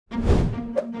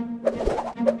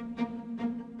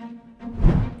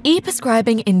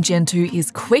ePrescribing in Gentu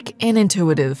is quick and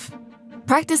intuitive.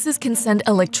 Practices can send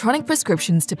electronic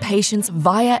prescriptions to patients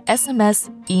via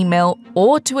SMS, email,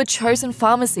 or to a chosen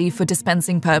pharmacy for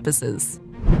dispensing purposes.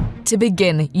 To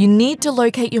begin, you need to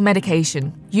locate your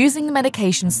medication using the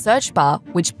medication search bar,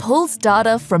 which pulls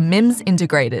data from MIMS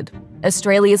Integrated,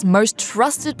 Australia's most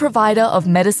trusted provider of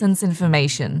medicines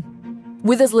information.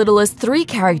 With as little as 3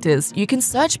 characters, you can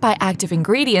search by active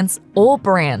ingredients or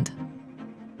brand.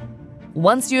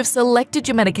 Once you have selected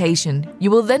your medication, you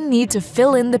will then need to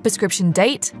fill in the prescription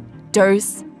date,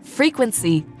 dose,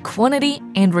 frequency, quantity,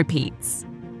 and repeats.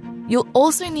 You'll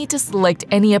also need to select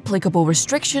any applicable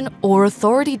restriction or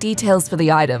authority details for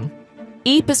the item.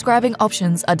 ePrescribing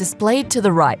options are displayed to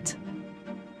the right.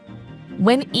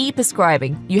 When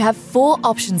ePrescribing, you have 4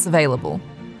 options available: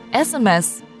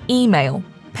 SMS, email,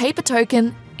 paper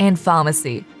token, and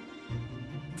pharmacy.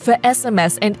 For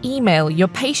SMS and email, your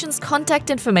patient's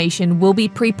contact information will be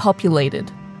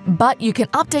pre-populated, but you can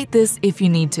update this if you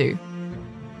need to.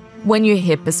 When you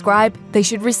hit prescribe, they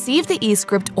should receive the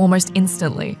e-script almost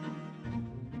instantly.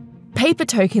 Paper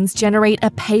tokens generate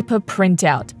a paper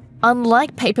printout.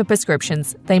 Unlike paper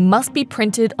prescriptions, they must be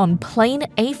printed on plain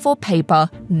A4 paper,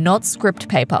 not script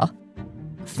paper.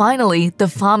 Finally, the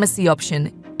pharmacy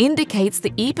option indicates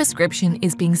the e-prescription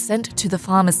is being sent to the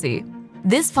pharmacy.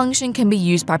 This function can be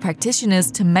used by practitioners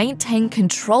to maintain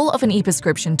control of an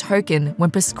e-prescription token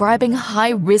when prescribing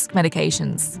high-risk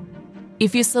medications.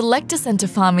 If you select to send to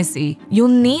pharmacy, you'll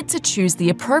need to choose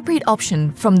the appropriate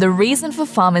option from the Reason for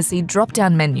Pharmacy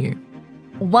drop-down menu.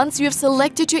 Once you have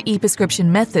selected your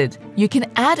e-prescription method, you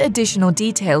can add additional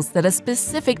details that are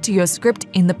specific to your script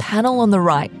in the panel on the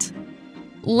right.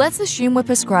 Let's assume we're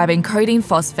prescribing codeine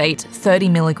phosphate 30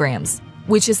 mg,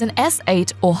 which is an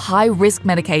S8 or high-risk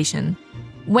medication.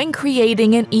 When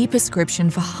creating an e-prescription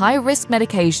for high-risk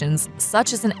medications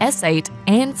such as an S8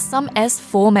 and some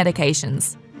S4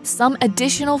 medications, some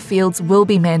additional fields will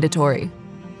be mandatory.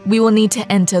 We will need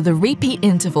to enter the repeat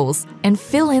intervals and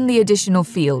fill in the additional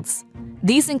fields.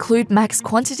 These include max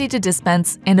quantity to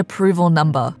dispense and approval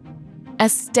number. A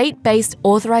state-based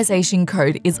authorization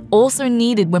code is also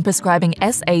needed when prescribing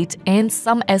S8 and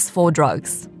some S4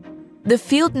 drugs. The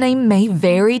field name may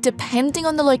vary depending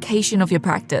on the location of your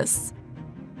practice.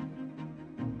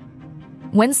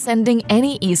 When sending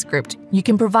any e-script, you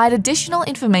can provide additional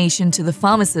information to the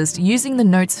pharmacist using the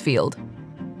Notes field.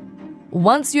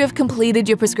 Once you have completed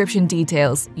your prescription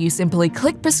details, you simply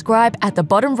click Prescribe at the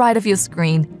bottom right of your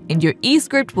screen, and your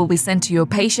e-script will be sent to your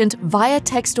patient via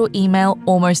text or email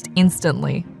almost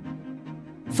instantly.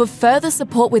 For further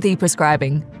support with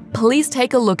ePrescribing, please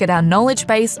take a look at our knowledge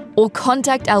base or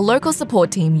contact our local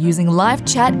support team using live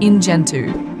chat in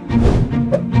Gentu.